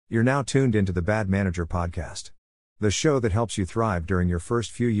You're now tuned into the Bad Manager Podcast, the show that helps you thrive during your first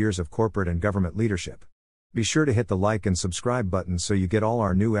few years of corporate and government leadership. Be sure to hit the like and subscribe buttons so you get all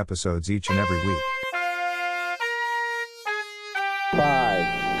our new episodes each and every week.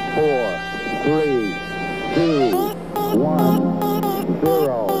 5, 4, 3, 2, 1,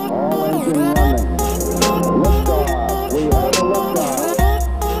 0. All engine running. Liftoff. We have a liftoff.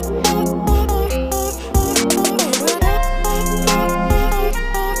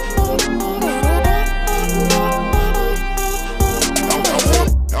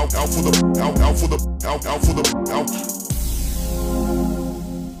 Out for the.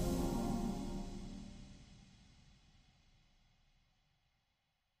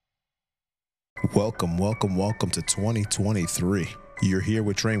 Welcome to 2023. You're here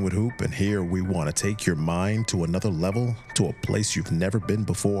with Train with Hoop, and here we want to take your mind to another level, to a place you've never been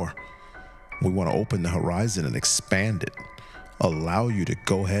before. We want to open the horizon and expand it, allow you to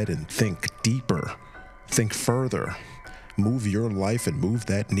go ahead and think deeper, think further, move your life and move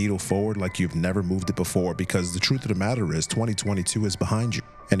that needle forward like you've never moved it before, because the truth of the matter is 2022 is behind you.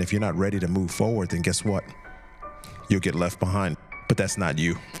 And if you're not ready to move forward, then guess what? You'll get left behind. But that's not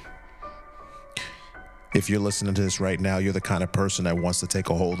you. If you're listening to this right now, you're the kind of person that wants to take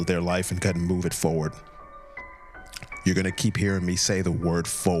a hold of their life and go ahead and move it forward. You're going to keep hearing me say the word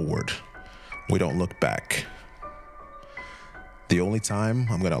forward. We don't look back. The only time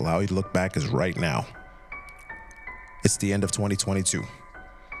I'm going to allow you to look back is right now. It's the end of 2022.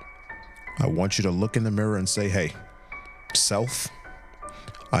 I want you to look in the mirror and say, hey, self,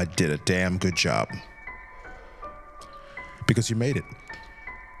 I did a damn good job. Because you made it.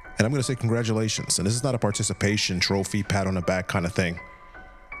 And I'm going to say congratulations. And this is not a participation trophy, pat on the back kind of thing.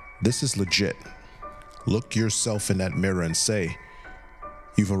 This is legit. Look yourself in that mirror and say,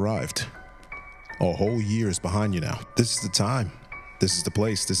 you've arrived. A whole year is behind you now. This is the time. This is the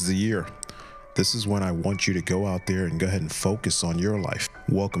place. This is the year. This is when I want you to go out there and go ahead and focus on your life.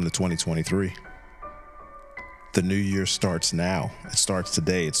 Welcome to 2023. The new year starts now. It starts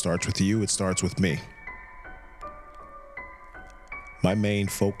today. It starts with you. It starts with me. My main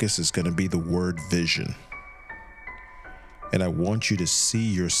focus is going to be the word vision. And I want you to see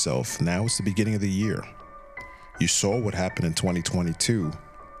yourself. Now it's the beginning of the year. You saw what happened in 2022.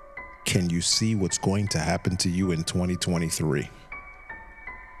 Can you see what's going to happen to you in 2023?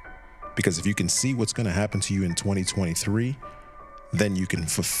 Because if you can see what's going to happen to you in 2023, then you can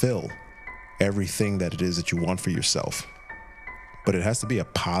fulfill everything that it is that you want for yourself. But it has to be a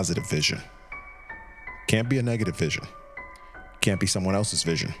positive vision. Can't be a negative vision. Can't be someone else's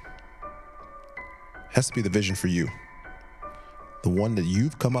vision. It has to be the vision for you. The one that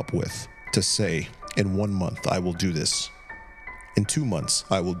you've come up with to say, in 1 month, I will do this. In 2 months,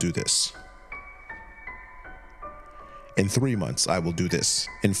 I will do this. In 3 months, I will do this.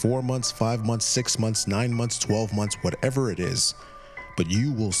 In 4 months, 5 months, 6 months, 9 months, 12 months, whatever it is. But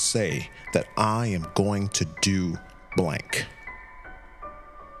you will say that I am going to do blank.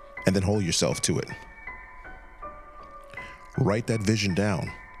 And then hold yourself to it. Write that vision down.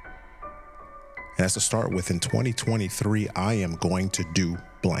 And that's to start with, in 2023, I am going to do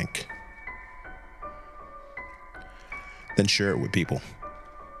blank. Then share it with people.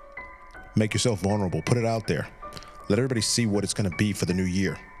 Make yourself vulnerable. Put it out there. Let everybody see what it's going to be for the new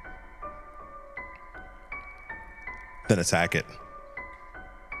year. Then attack it.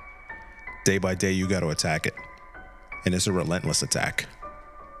 Day by day, you got to attack it. And it's a relentless attack.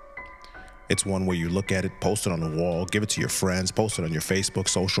 It's one where you look at it, post it on the wall, give it to your friends, post it on your Facebook,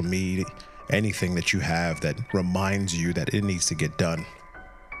 social media, anything that you have that reminds you that it needs to get done.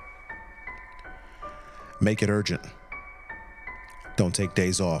 Make it urgent. Don't take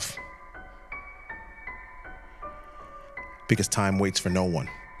days off. Because time waits for no one.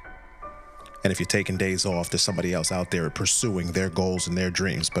 And if you're taking days off, there's somebody else out there pursuing their goals and their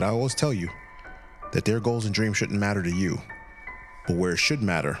dreams. But I always tell you that their goals and dreams shouldn't matter to you. But where it should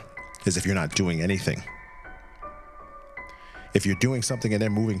matter is if you're not doing anything. If you're doing something and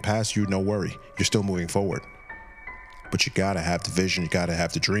they're moving past you, no worry. You're still moving forward. But you gotta have the vision, you gotta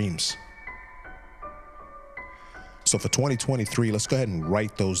have the dreams. So for 2023, let's go ahead and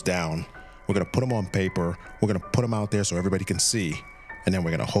write those down. We're gonna put them on paper. We're gonna put them out there so everybody can see. And then we're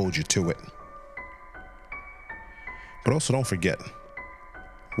gonna hold you to it. But also don't forget,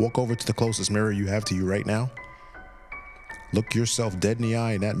 walk over to the closest mirror you have to you right now. Look yourself dead in the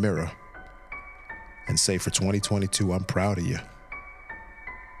eye in that mirror and say, for 2022, I'm proud of you.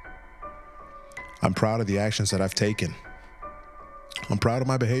 I'm proud of the actions that I've taken. I'm proud of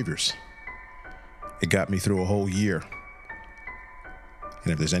my behaviors. It got me through a whole year.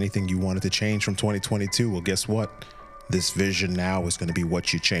 And if there's anything you wanted to change from 2022, well, guess what? This vision now is going to be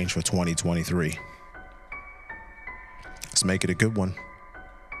what you change for 2023. Let's make it a good one.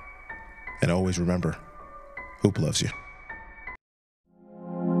 And always remember, Hoop loves you.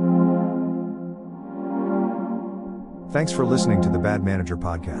 Thanks for listening to the Bad Manager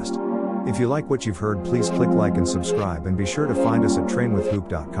Podcast. If you like what you've heard, please click like and subscribe, and be sure to find us at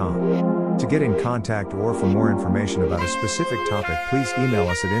trainwithhoop.com. To get in contact or for more information about a specific topic, please email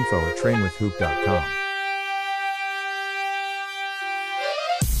us at info@trainwithhoop.com.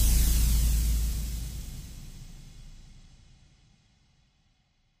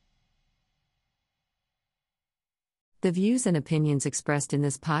 The views and opinions expressed in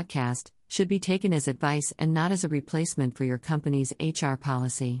this podcast should be taken as advice and not as a replacement for your company's HR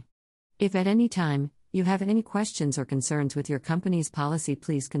policy. If at any time you have any questions or concerns with your company's policy,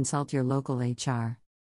 please consult your local HR.